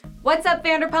What's up,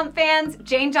 Vanderpump fans?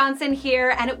 Jane Johnsen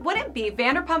here, and it wouldn't be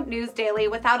Vanderpump News Daily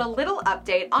without a little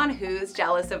update on who's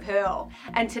jealous of who.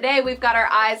 And today we've got our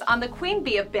eyes on the queen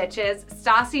bee of bitches,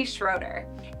 Stassi Schroeder.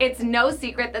 It's no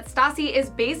secret that Stassi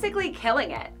is basically killing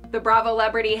it. The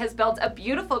Bravolebrity has built a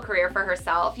beautiful career for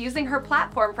herself using her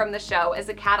platform from the show as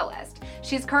a catalyst.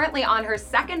 She's currently on her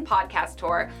second podcast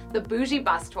tour, the Bougie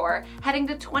Bus Tour, heading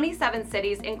to 27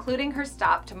 cities, including her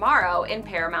stop tomorrow in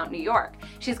Paramount, New York.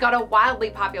 She's got a wildly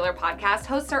popular podcast,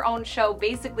 hosts her own show,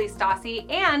 Basically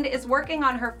Stassi, and is working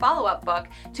on her follow-up book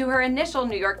to her initial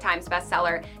New York Times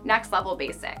bestseller, Next Level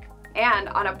Basic. And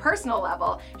on a personal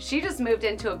level, she just moved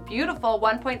into a beautiful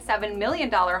 $1.7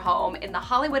 million home in the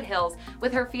Hollywood Hills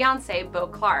with her fiance, Beau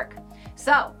Clark.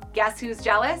 So, guess who's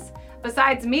jealous?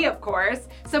 Besides me, of course.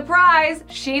 Surprise!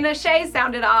 Scheana Shay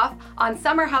sounded off on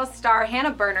Summer House star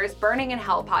Hannah Berner's Burning in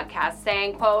Hell podcast,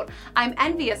 saying, quote, "I'm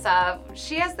envious of,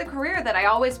 she has the career that I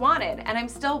always wanted and I'm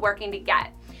still working to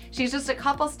get. She's just a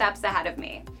couple steps ahead of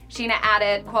me." Scheana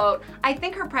added, quote, "I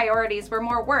think her priorities were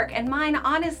more work and mine,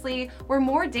 honestly, were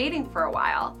more dating for a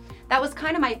while. That was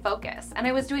kind of my focus, and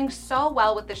I was doing so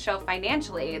well with the show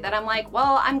financially that I'm like,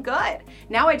 well, I'm good.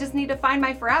 Now I just need to find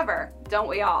my forever. Don't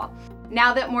we all?"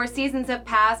 Now that more seasons have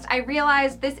passed, I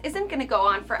realized this isn't gonna go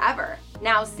on forever.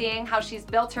 Now seeing how she's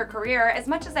built her career, as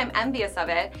much as I'm envious of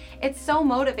it, it's so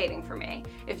motivating for me.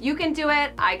 If you can do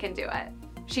it, I can do it.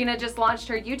 Scheana just launched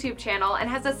her YouTube channel and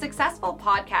has a successful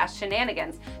podcast,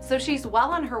 Shenanigans, so she's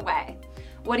well on her way.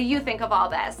 What do you think of all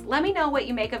this? Let me know what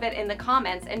you make of it in the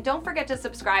comments, and don't forget to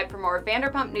subscribe for more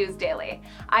Vanderpump News Daily.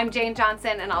 I'm Jane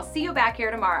Johnsen, and I'll see you back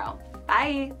here tomorrow.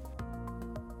 Bye.